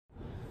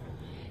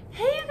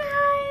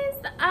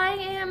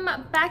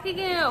back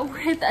again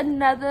with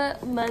another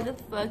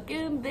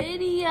motherfucking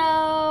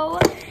video.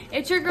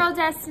 It's your girl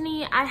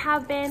Destiny. I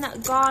have been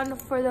gone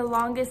for the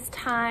longest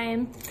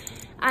time.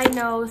 I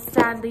know,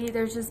 sadly,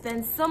 there's just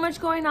been so much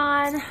going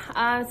on.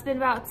 It's been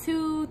about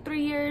 2-3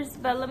 years,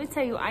 but let me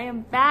tell you, I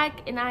am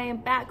back, and I am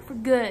back for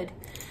good.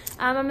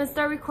 I'm gonna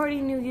start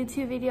recording new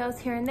YouTube videos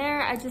here and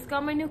there. I just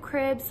got my new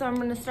crib, so I'm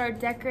gonna start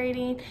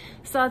decorating.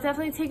 So I'll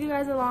definitely take you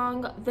guys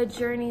along the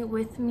journey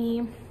with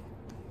me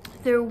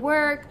through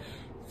work,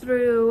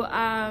 through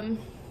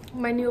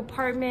my new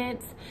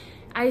apartment.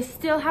 I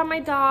still have my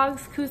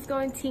dogs,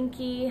 Cusco and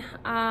Tinky.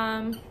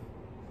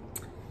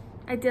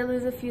 I did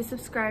lose a few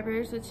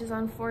subscribers, which is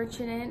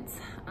unfortunate.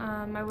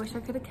 I wish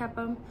I could have kept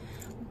them,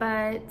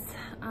 but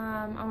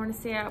I want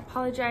to say I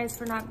apologize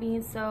for not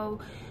being so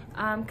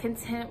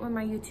content with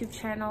my YouTube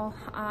channel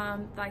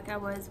like I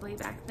was way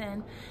back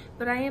then.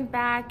 But I am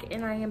back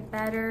and I am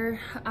better.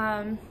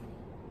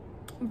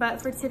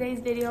 But for today's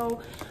video,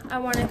 I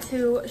wanted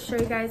to show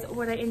you guys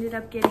what I ended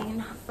up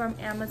getting from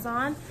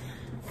Amazon.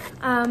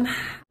 I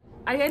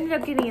ended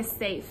up getting a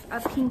safe,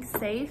 a pink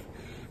safe.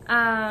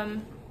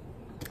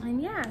 And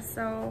yeah,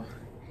 so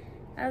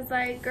I was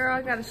like, girl,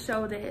 I gotta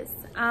show this.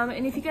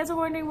 And if you guys are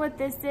wondering what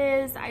this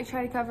is, I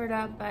try to cover it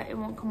up, but it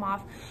won't come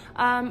off.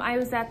 I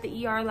was at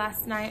the ER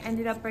last night,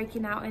 ended up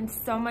breaking out in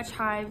so much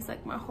hives,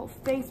 like my whole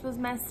face was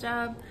messed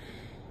up.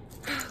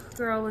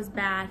 Girl, it was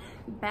bad,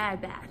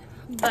 bad, bad.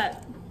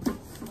 But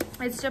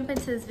let's jump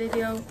into this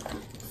video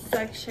so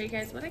I can show you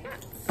guys what I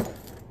got.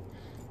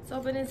 Let's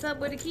open this up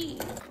with a key.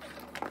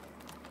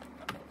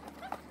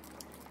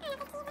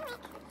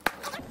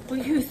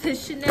 We use the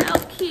Chanel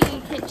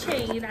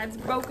keychain that's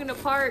broken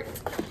apart.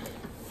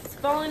 It's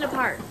falling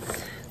apart.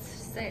 Let's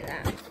just say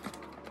that.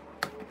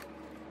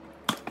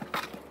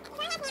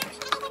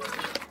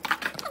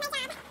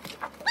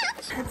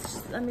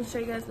 Let me show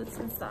you guys what's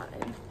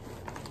inside.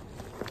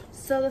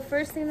 So the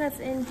first thing that's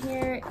in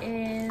here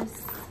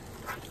is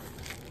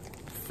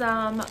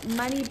some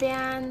money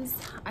bands.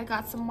 I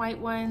got some white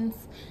ones.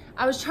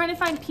 I was trying to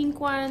find pink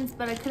ones,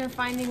 but I couldn't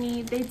find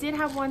any. They did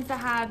have ones that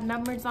had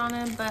numbers on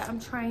them, but I'm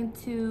trying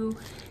to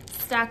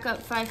stack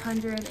up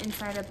 500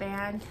 inside a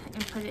band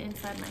and put it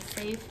inside my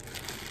safe.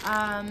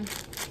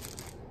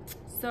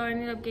 So I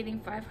ended up getting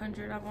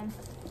 500 of them.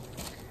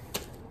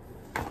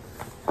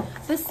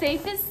 The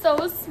safe is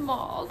so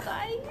small,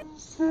 guys.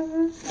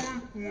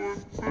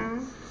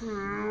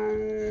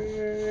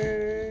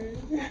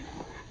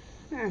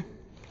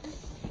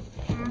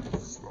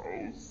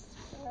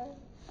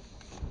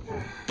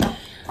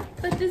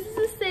 But this is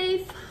a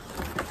safe.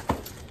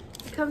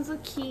 It comes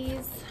with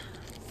keys.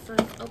 So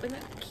let's open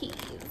up the keys.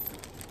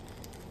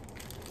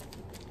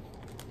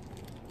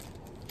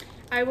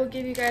 I will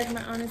give you guys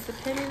my honest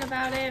opinion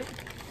about it.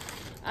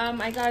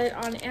 I got it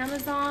on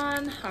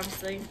Amazon,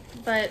 obviously,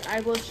 but I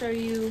will show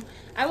you,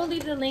 I will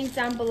leave the link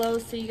down below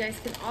so you guys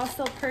can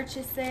also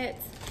purchase it.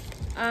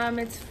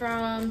 It's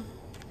from,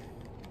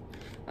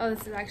 oh,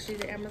 this is actually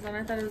the Amazon.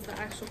 I thought it was the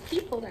actual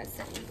people that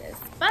sent me this,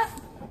 but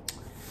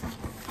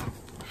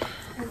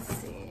let's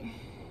see.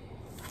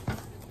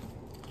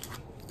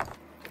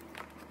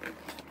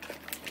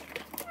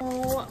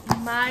 Oh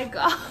my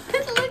god,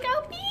 look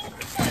how big!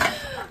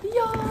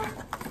 Y'all,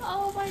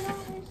 oh my gosh.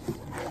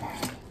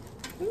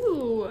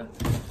 Ooh,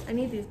 I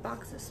need these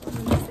boxes, so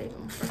I'm gonna save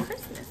them for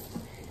Christmas.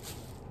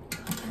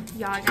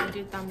 Y'all, I gotta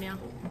do a thumbnail.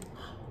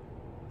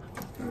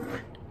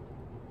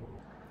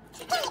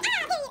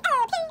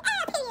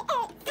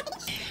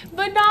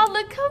 But now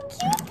look how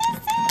cute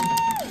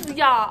this is!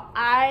 Y'all,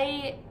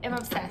 I am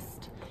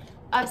obsessed.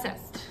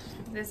 Obsessed.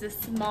 This is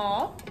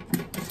small.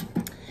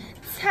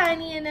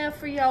 Tiny enough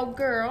for y'all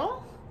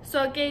girl.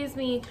 So it gives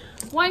me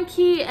one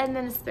key and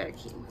then a spare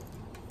key.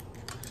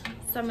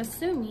 So I'm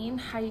assuming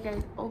how you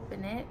guys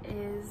open it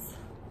is,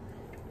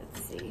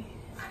 let's see.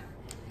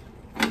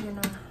 You're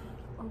gonna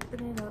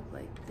open it up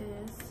like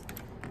this.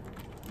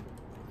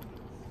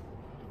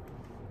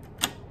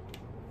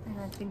 And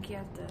I think you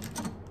have to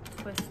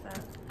twist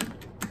that.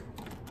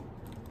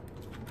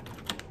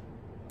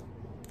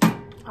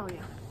 Oh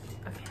yeah,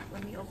 okay,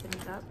 let me open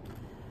it up.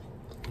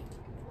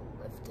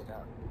 Lift it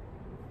up.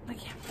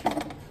 Okay.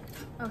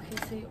 Okay,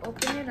 so you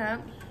open it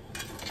up.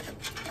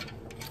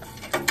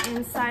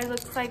 Inside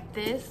looks like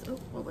this. Oh,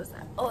 what was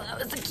that? Oh, that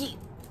was the key.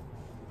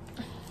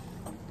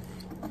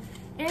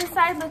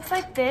 Inside looks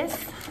like this.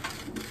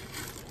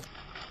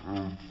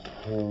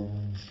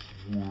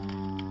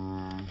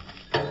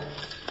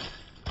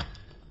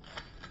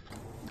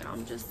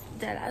 I'm just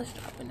dead ass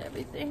dropping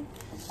everything.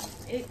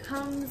 It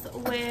comes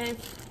with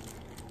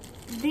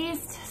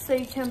these so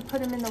you can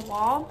put them in the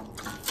wall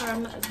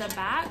from the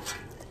back.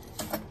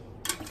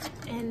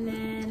 And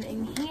then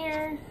in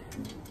here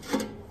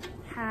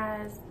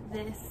has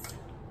this,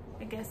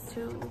 I guess,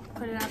 to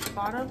put it at the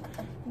bottom.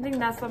 I think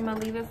that's what I'm gonna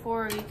leave it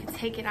for, or you could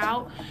take it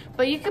out.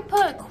 But you could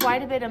put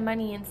quite a bit of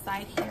money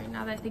inside here.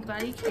 Now that I think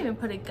about it, you can even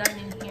put a gun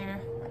in here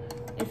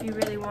if you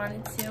really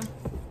wanted to.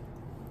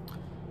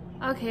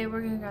 Okay,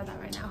 we're gonna grab that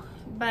right now.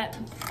 But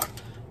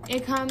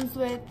It comes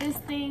with this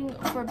thing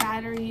for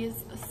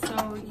batteries,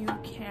 so you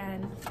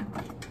can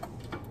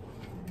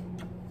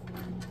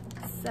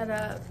set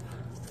up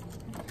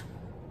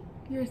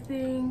your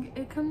thing.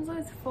 It comes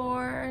with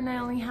 4 and I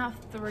only have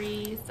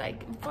 3, so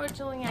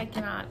unfortunately I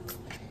cannot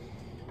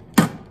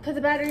put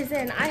the batteries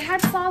in. I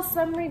had saw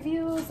some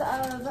reviews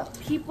of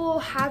people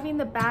having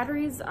the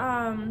batteries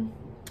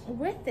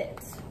with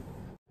it,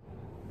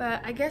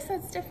 but I guess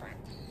that's different.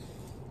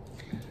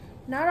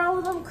 Not all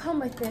of them come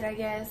with it, I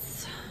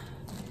guess,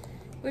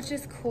 which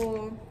is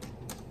cool.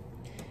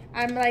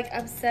 I'm like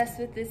obsessed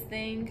with this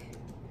thing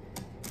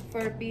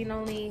for being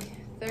only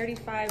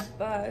 35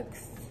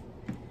 bucks.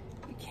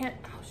 You can't,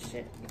 oh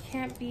shit, you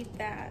can't beat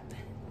that.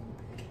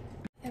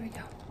 There we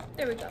go,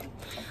 there we go.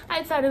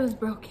 I thought it was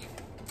broken.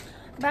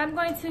 But I'm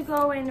going to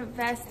go and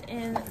invest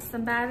in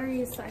some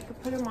batteries so I can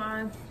put them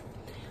on.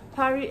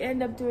 Probably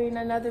end up doing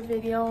another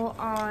video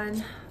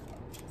on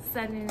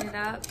setting it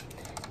up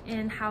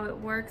and how it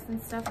works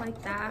and stuff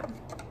like that.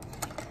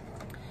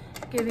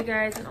 Give you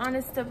guys an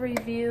honest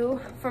review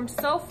from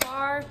so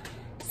far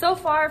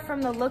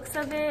from the looks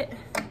of it.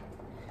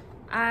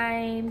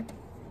 I'm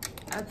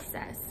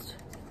obsessed.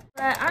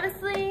 But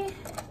honestly,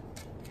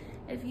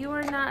 if you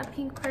are not a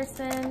pink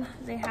person,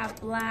 they have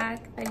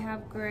black, they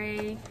have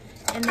gray,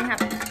 and they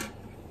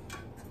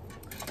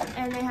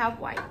have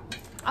white.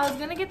 I was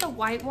gonna get the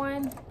white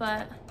one,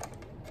 but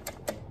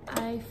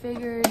I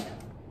figured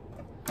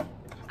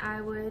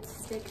I would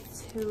stick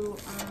to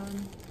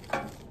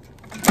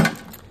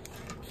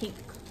pink,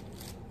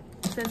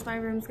 since my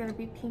room's gonna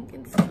be pink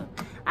and stuff.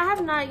 I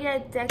have not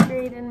yet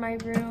decorated my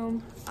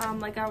room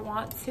like I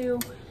want to,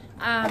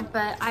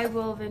 but I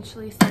will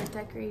eventually start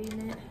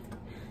decorating it.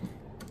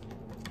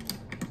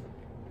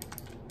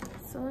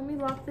 So let me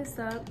lock this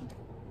up.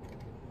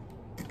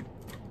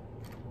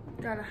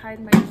 Gotta hide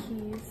my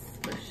keys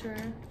for sure.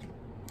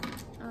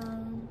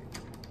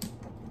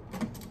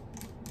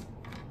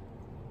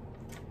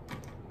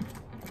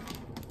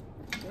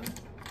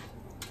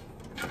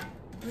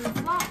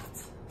 It's locked.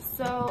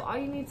 So all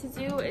you need to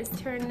do is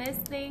turn this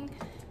thing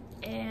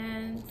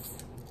and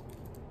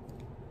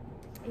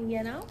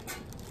you know.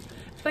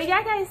 But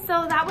yeah guys,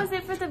 so that was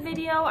it for the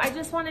video. I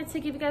just wanted to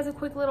give you guys a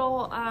quick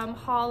little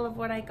haul of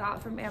what I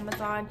got from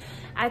Amazon.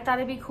 I thought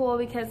it'd be cool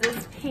because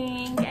it's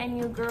pink and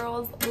you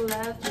girls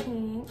love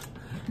pink.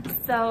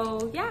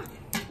 So yeah,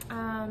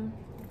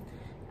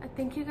 I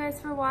thank you guys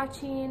for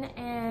watching,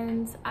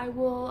 and I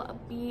will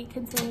be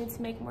continuing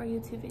to make more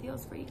YouTube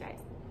videos for you guys.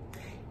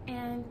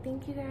 And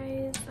thank you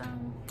guys.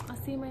 I'll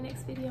see you in my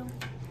next video.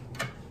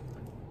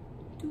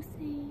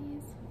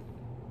 Deuces.